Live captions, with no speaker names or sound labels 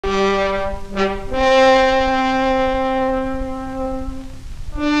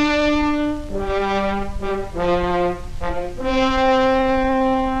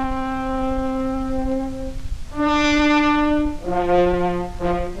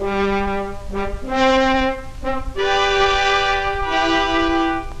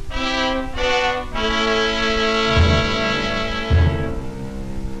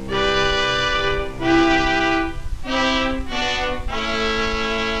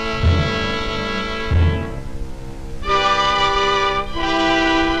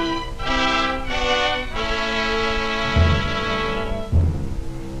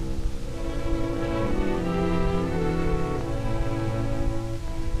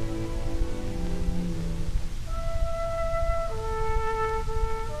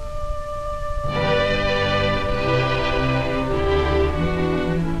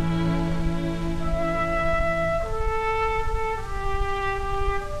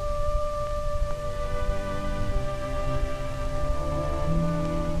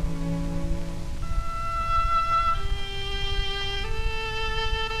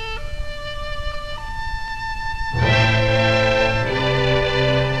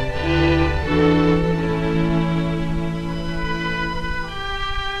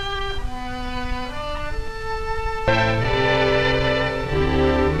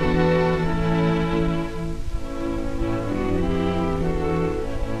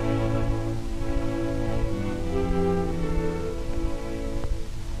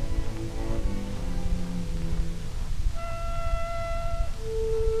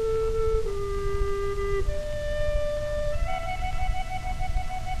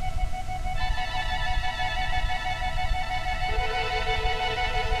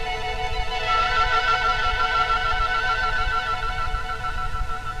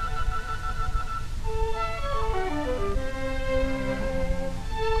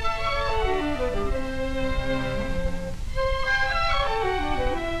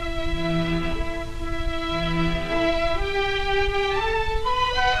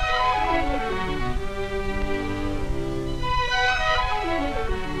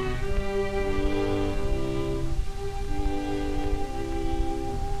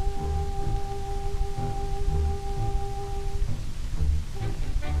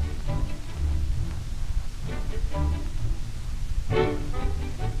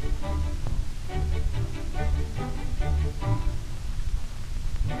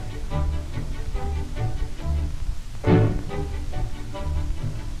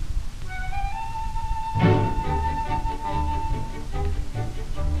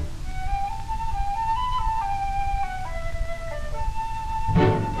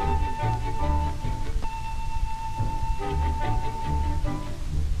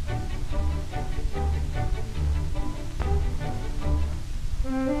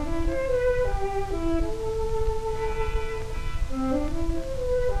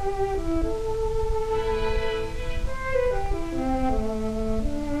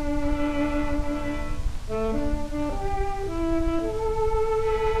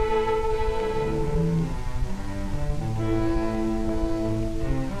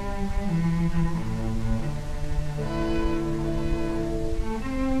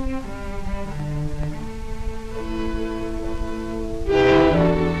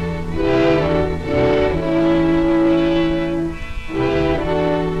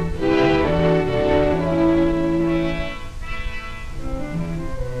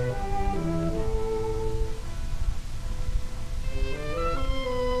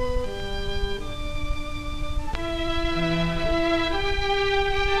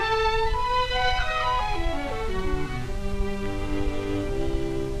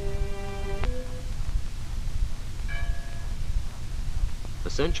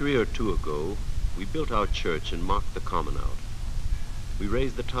century or two ago, we built our church and marked the common out. We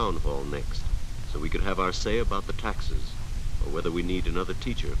raised the town hall next, so we could have our say about the taxes, or whether we need another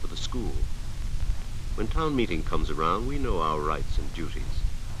teacher for the school. When town meeting comes around, we know our rights and duties,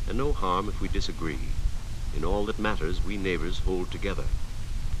 and no harm if we disagree. In all that matters, we neighbors hold together.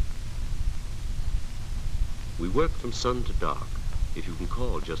 We work from sun to dark, if you can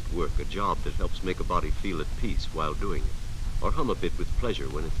call just work a job that helps make a body feel at peace while doing it, or hum a bit with pleasure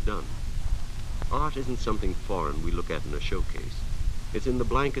when it's done. Art isn't something foreign we look at in a showcase. It's in the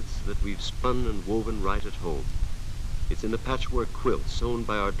blankets that we've spun and woven right at home. It's in the patchwork quilts sewn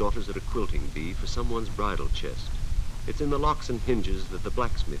by our daughters at a quilting bee for someone's bridal chest. It's in the locks and hinges that the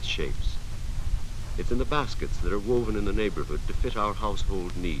blacksmith shapes. It's in the baskets that are woven in the neighborhood to fit our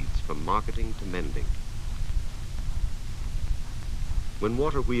household needs, from marketing to mending. When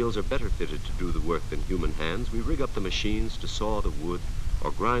water wheels are better fitted to do the work than human hands, we rig up the machines to saw the wood or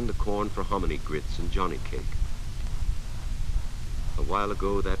grind the corn for hominy grits and johnny cake. A while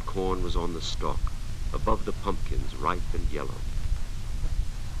ago, that corn was on the stalk, above the pumpkins, ripe and yellow.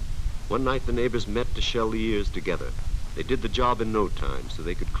 One night, the neighbors met to shell the ears together. They did the job in no time, so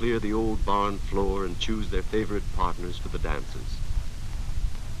they could clear the old barn floor and choose their favorite partners for the dances.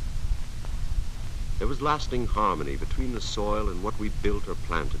 There was lasting harmony between the soil and what we built or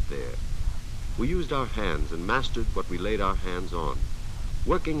planted there. We used our hands and mastered what we laid our hands on.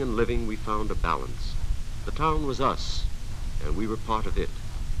 Working and living, we found a balance. The town was us, and we were part of it.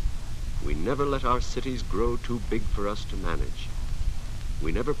 We never let our cities grow too big for us to manage.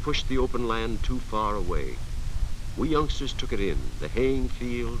 We never pushed the open land too far away. We youngsters took it in. The haying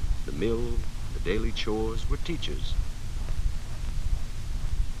field, the mill, the daily chores were teachers.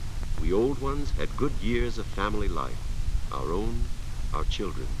 We old ones had good years of family life, our own, our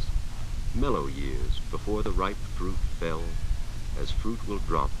children's. Mellow years before the ripe fruit fell, as fruit will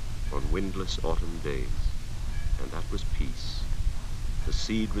drop on windless autumn days. And that was peace. The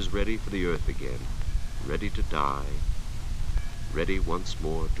seed was ready for the earth again, ready to die, ready once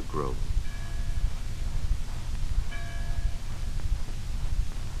more to grow.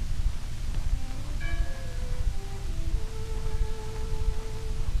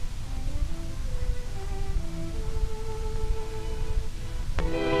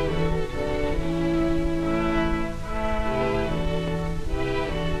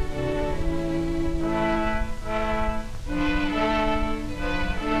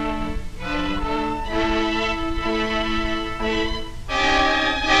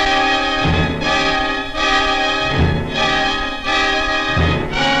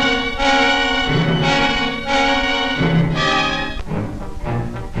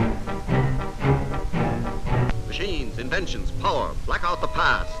 Inventions, power, black out the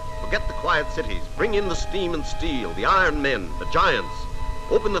past, forget the quiet cities, bring in the steam and steel, the iron men, the giants,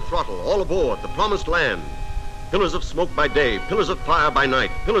 open the throttle, all aboard, the promised land. Pillars of smoke by day, pillars of fire by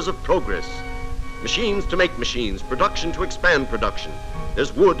night, pillars of progress. Machines to make machines, production to expand production.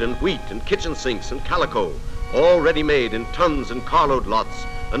 There's wood and wheat and kitchen sinks and calico, all ready-made in tons and carload lots,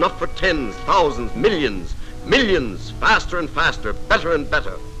 enough for tens, thousands, millions, millions, faster and faster, better and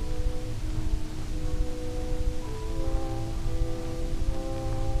better.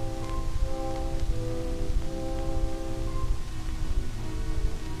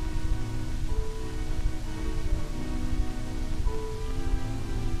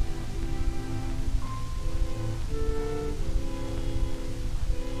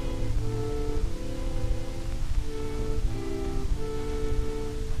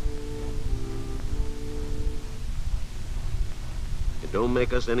 It don't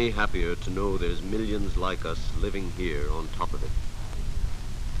make us any happier to know there's millions like us living here on top of it.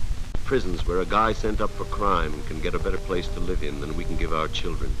 Prisons where a guy sent up for crime can get a better place to live in than we can give our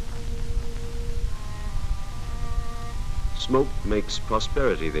children. Smoke makes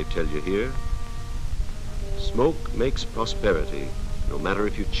prosperity, they tell you here. Smoke makes prosperity, no matter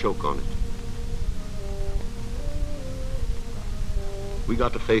if you choke on it. We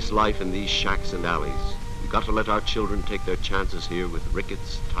got to face life in these shacks and alleys. We got to let our children take their chances here with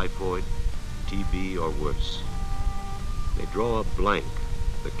rickets, typhoid, TB, or worse. They draw a blank,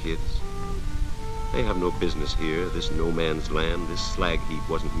 the kids. They have no business here, this no man's land. This slag heap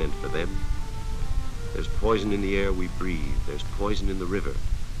wasn't meant for them. There's poison in the air we breathe. There's poison in the river.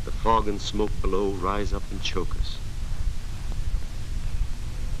 The fog and smoke below rise up and choke us.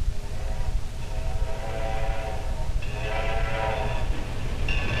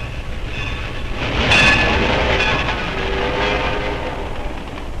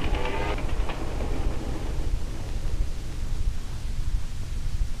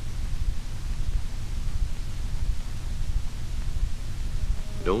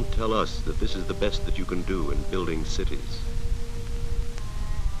 don't tell us that this is the best that you can do in building cities.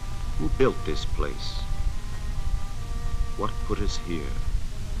 Who built this place? What put us here?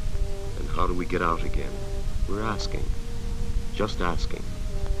 And how do we get out again? We're asking. Just asking.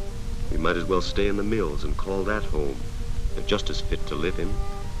 We might as well stay in the mills and call that home. They're just as fit to live in.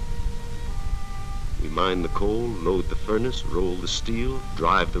 We mine the coal, load the furnace, roll the steel,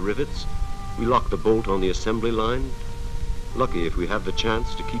 drive the rivets. We lock the bolt on the assembly line. Lucky if we have the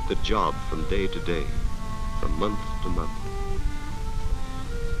chance to keep the job from day to day, from month to month.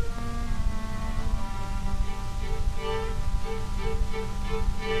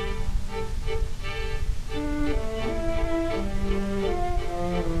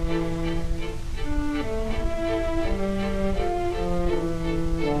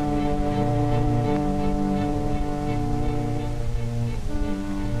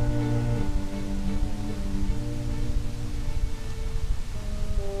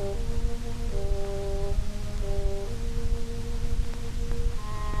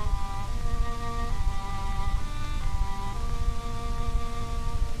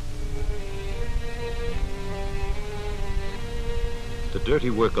 Dirty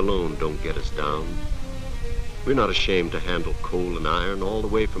work alone don't get us down. We're not ashamed to handle coal and iron all the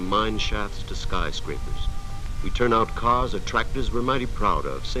way from mine shafts to skyscrapers. We turn out cars or tractors we're mighty proud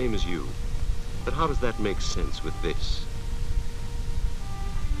of, same as you. But how does that make sense with this?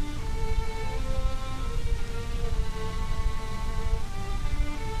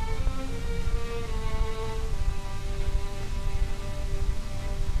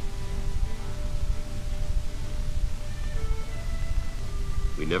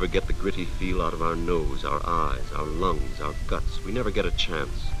 We never get the gritty feel out of our nose, our eyes, our lungs, our guts. We never get a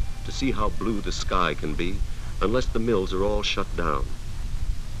chance to see how blue the sky can be unless the mills are all shut down.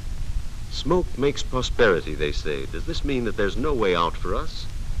 Smoke makes prosperity, they say. Does this mean that there's no way out for us?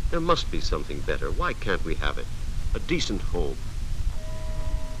 There must be something better. Why can't we have it? A decent home.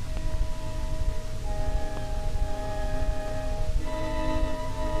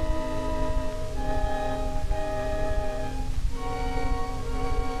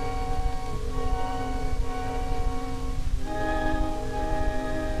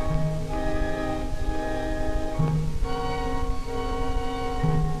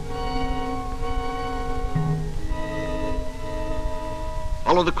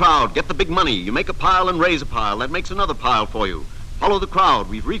 Follow the crowd. Get the big money. You make a pile and raise a pile. That makes another pile for you. Follow the crowd.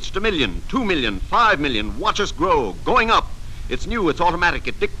 We've reached 1 million, 2 million, 5 million. Watch us grow. Going up. It's new. It's automatic.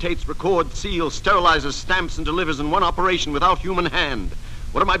 It dictates, records, seals, sterilizes, stamps, and delivers in one operation without human hand.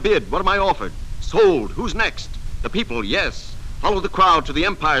 What am I bid? What am I offered? Sold. Who's next? The people, yes. Follow the crowd to the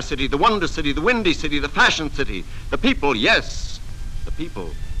Empire City, the Wonder City, the Windy City, the Fashion City. The people, yes. The people,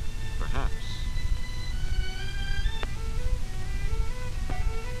 perhaps.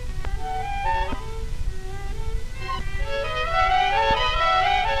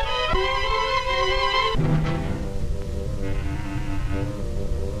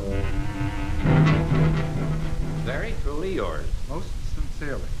 Yours. Most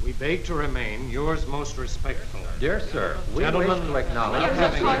sincerely. We beg to remain yours most respectfully. Dear sir, we Gentlemen, wish to acknowledge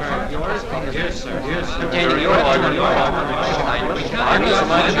having heard yours from the Yes, sir. Yes, sir. Containing your order, your order.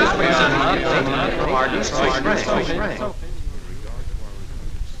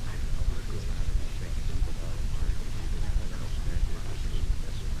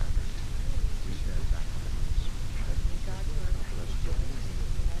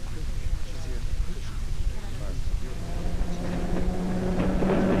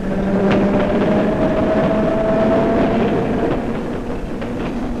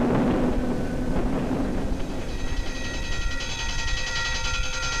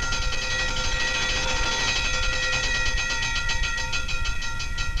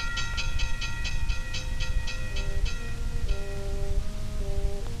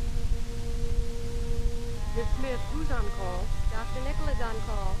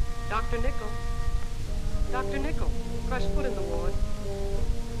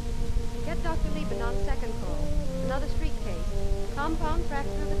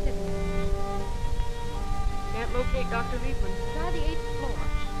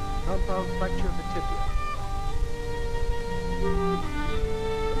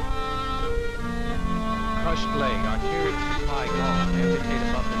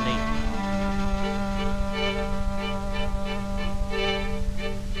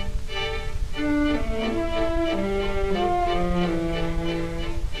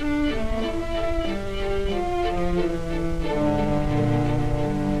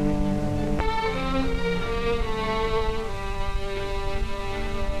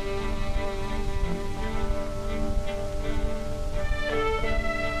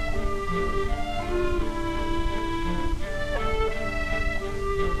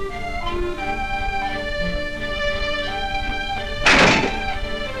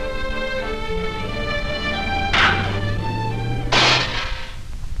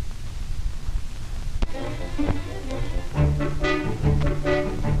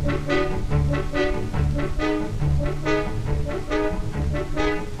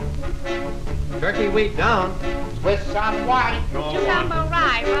 feet down. Swiss on white. Two combo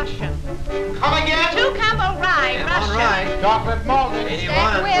rye, Russian. Come again. Two combo rye, And Russian. on right. Chocolate malted.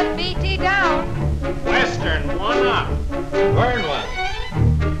 81. Stick with BT down. Western, 1 up. Burn one.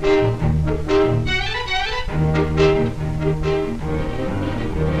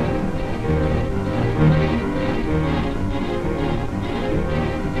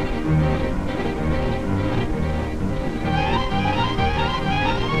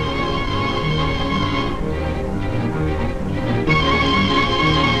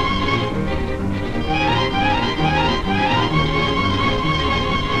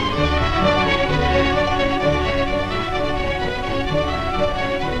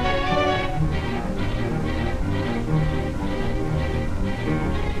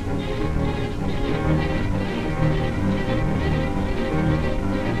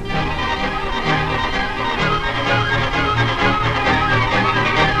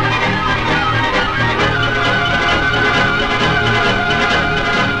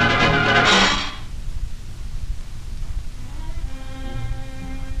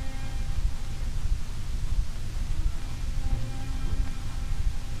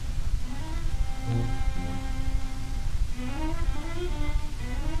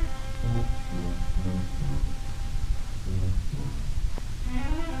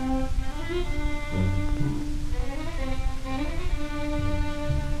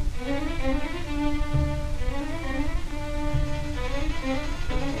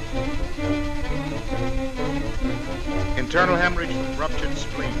 Internal hemorrhage from ruptured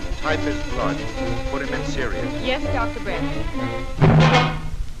spleen. Type is blood. Put him in serious. Yes, Dr. Brett.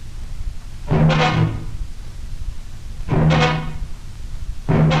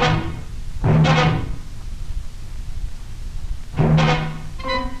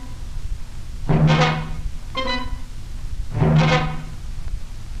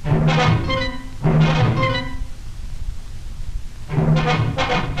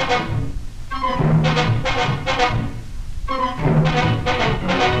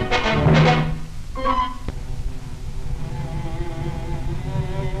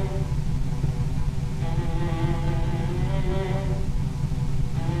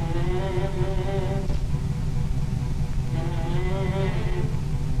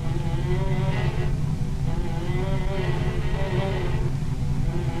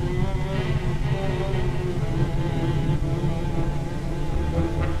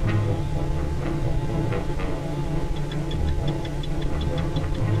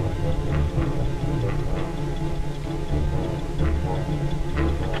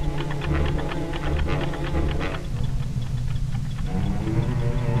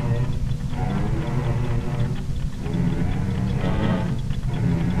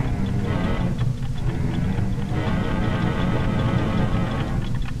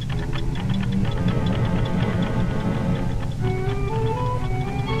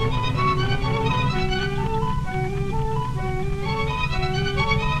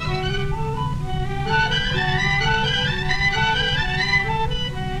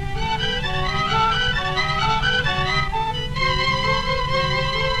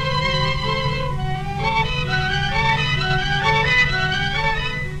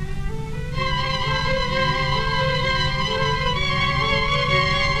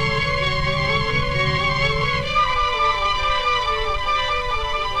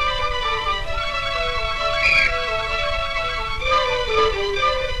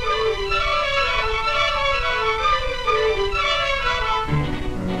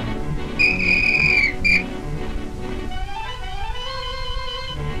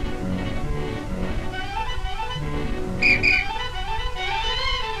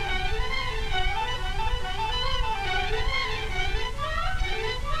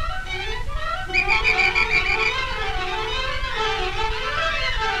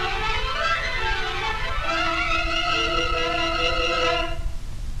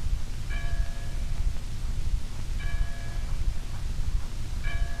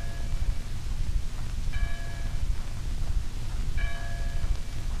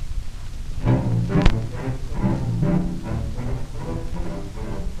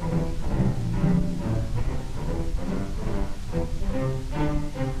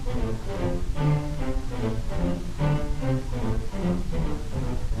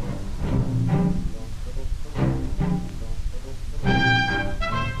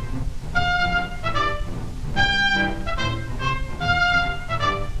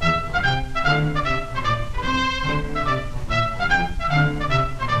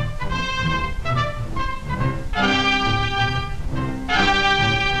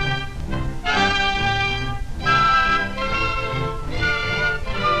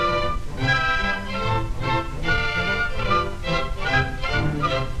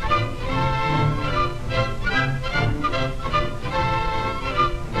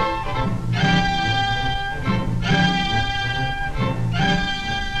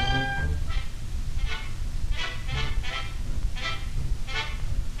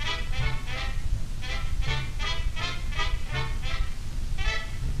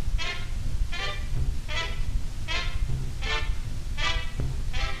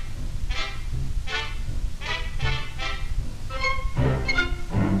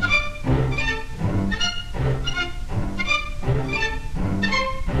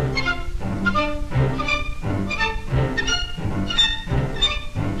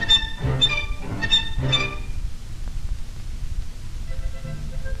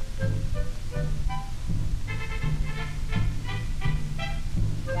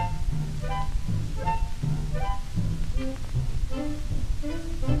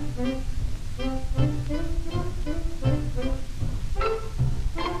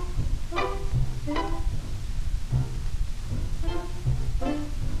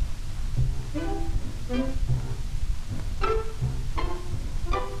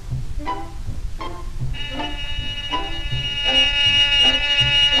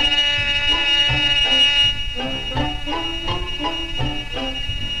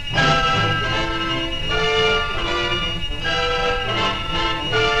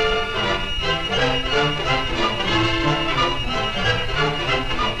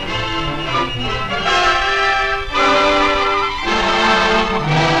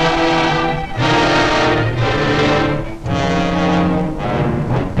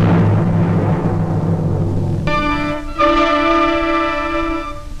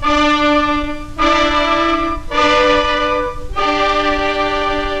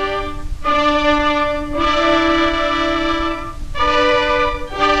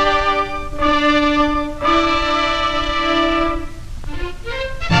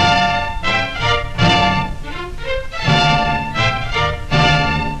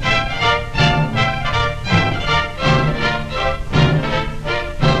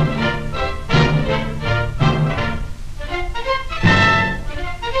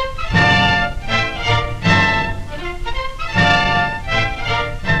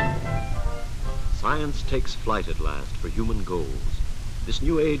 Science takes flight at last for human goals. This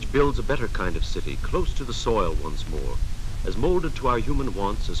new age builds a better kind of city, close to the soil once more, as molded to our human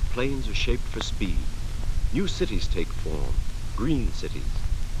wants as planes are shaped for speed. New cities take form, green cities.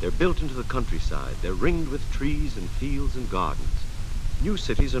 They're built into the countryside. They're ringed with trees and fields and gardens. New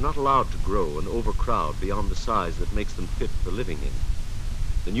cities are not allowed to grow and overcrowd beyond the size that makes them fit for living in.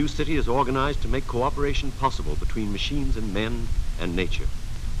 The new city is organized to make cooperation possible between machines and men and nature.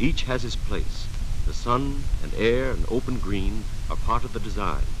 Each has his place. The sun and air and open green are part of the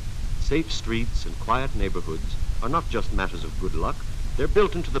design. Safe streets and quiet neighborhoods are not just matters of good luck. They're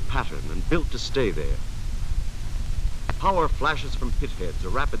built into the pattern and built to stay there. Power flashes from pitheads or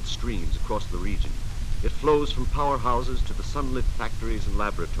rapid streams across the region. It flows from powerhouses to the sunlit factories and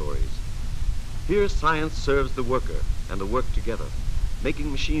laboratories. Here science serves the worker and the work together,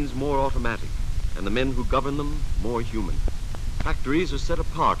 making machines more automatic and the men who govern them more human. Factories are set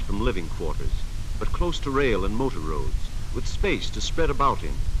apart from living quarters, but close to rail and motor roads, with space to spread about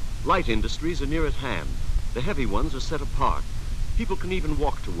in. Light industries are near at hand. The heavy ones are set apart. People can even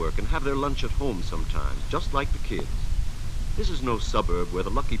walk to work and have their lunch at home sometimes, just like the kids. This is no suburb where the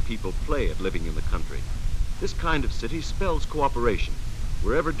lucky people play at living in the country. This kind of city spells cooperation,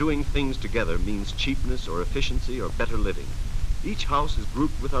 wherever doing things together means cheapness or efficiency or better living. Each house is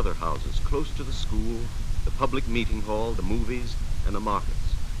grouped with other houses close to the school, the public meeting hall, the movies, and the markets.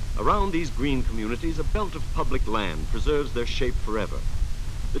 Around these green communities, a belt of public land preserves their shape forever.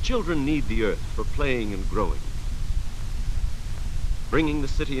 The children need the earth for playing and growing. Bringing the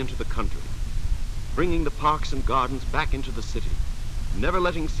city into the country. Bringing the parks and gardens back into the city. Never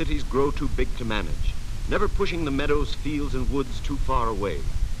letting cities grow too big to manage. Never pushing the meadows, fields, and woods too far away.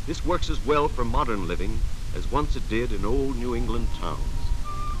 This works as well for modern living as once it did in old New England towns.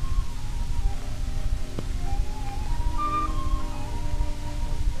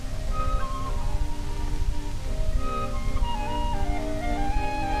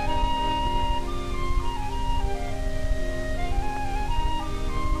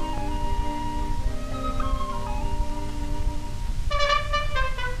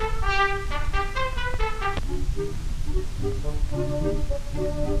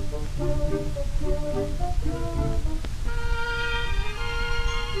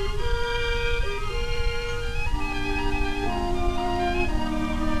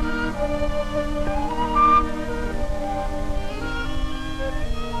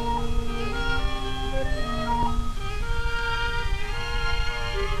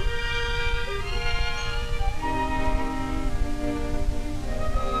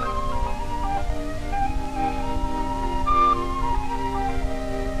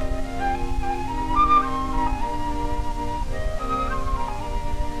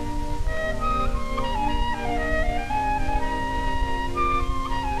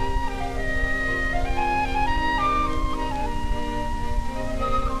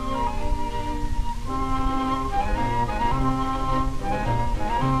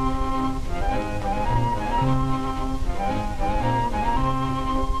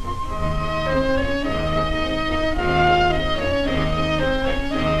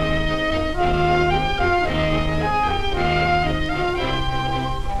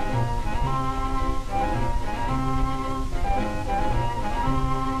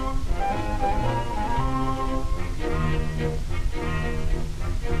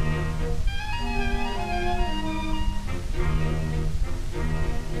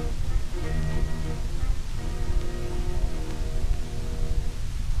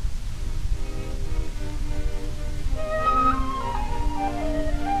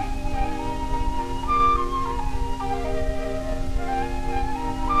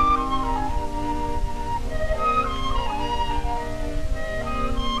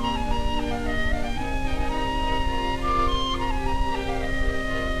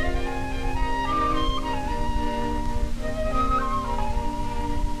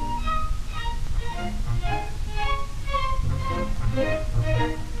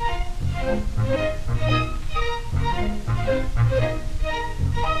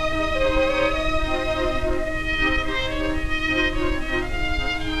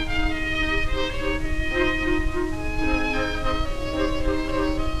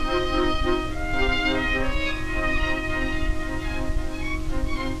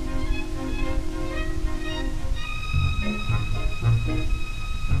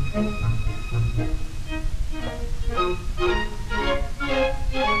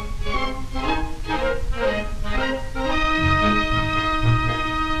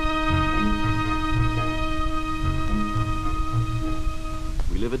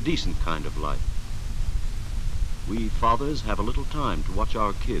 Decent kind of life. We fathers have a little time to watch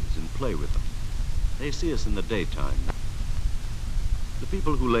our kids and play with them. They see us in the daytime. The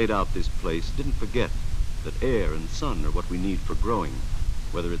people who laid out this place didn't forget that air and sun are what we need for growing,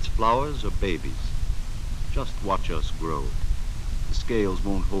 whether it's flowers or babies. Just watch us grow. The scales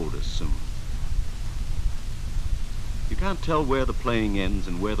won't hold us soon. You can't tell where the playing ends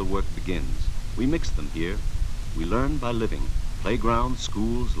and where the work begins. We mix them here. We learn by living. Playgrounds,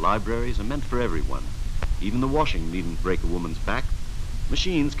 schools, libraries are meant for everyone. Even the washing needn't break a woman's back.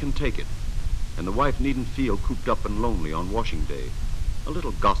 Machines can take it. And the wife needn't feel cooped up and lonely on washing day. A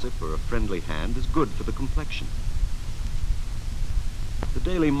little gossip or a friendly hand is good for the complexion. The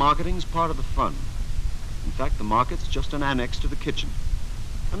daily marketing's part of the fun. In fact, the market's just an annex to the kitchen.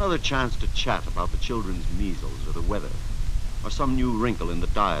 Another chance to chat about the children's measles or the weather, or some new wrinkle in the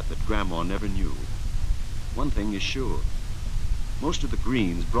diet that Grandma never knew. One thing is sure. Most of the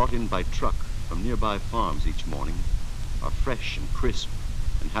greens brought in by truck from nearby farms each morning are fresh and crisp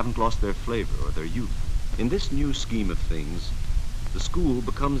and haven't lost their flavor or their youth. In this new scheme of things, the school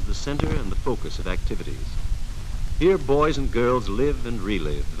becomes the center and the focus of activities. Here boys and girls live and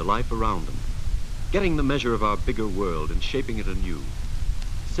relive the life around them, getting the measure of our bigger world and shaping it anew.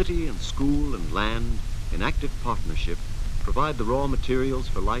 City and school and land, in active partnership, provide the raw materials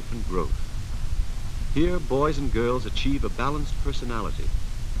for life and growth. Here, boys and girls achieve a balanced personality,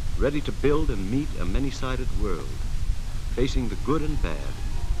 ready to build and meet a many-sided world, facing the good and bad,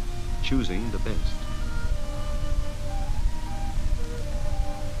 choosing the best.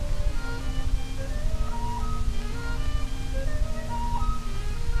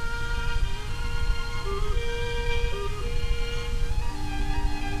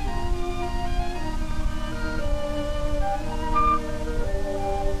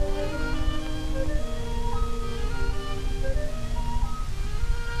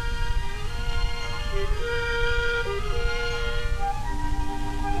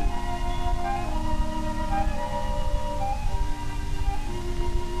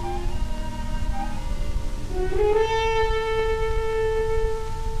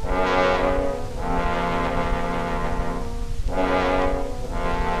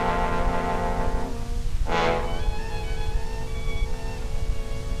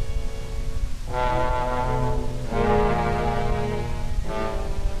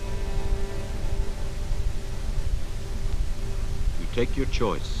 Take your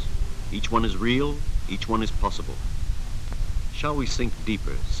choice. Each one is real, each one is possible. Shall we sink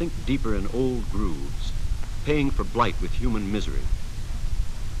deeper in old grooves, paying for blight with human misery?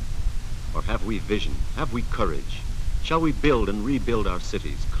 Or have we vision, have we courage? Shall we build and rebuild our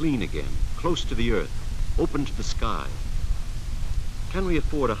cities, clean again, close to the earth, open to the sky? Can we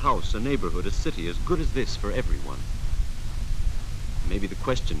afford a house, a neighborhood, a city as good as this for everyone? Maybe the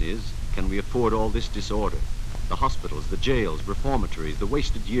question is, can we afford all this disorder? The hospitals, the jails, reformatories, the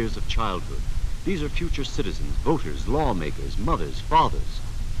wasted years of childhood. These are future citizens, voters, lawmakers, mothers, fathers.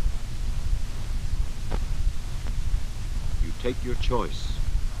 You take your choice.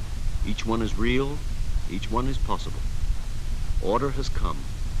 Each one is real, each one is possible. Order has come,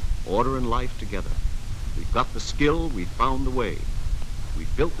 order and life together. We've got the skill, we've found the way.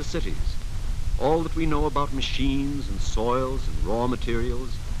 We've built the cities. All that we know about machines and soils and raw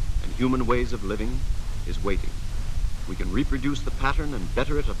materials and human ways of living is waiting. We can reproduce the pattern and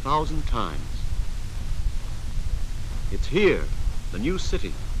better it 1,000 times. It's here, the new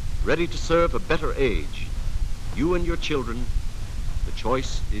city, ready to serve a better age. You and your children, the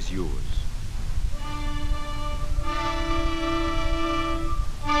choice is yours.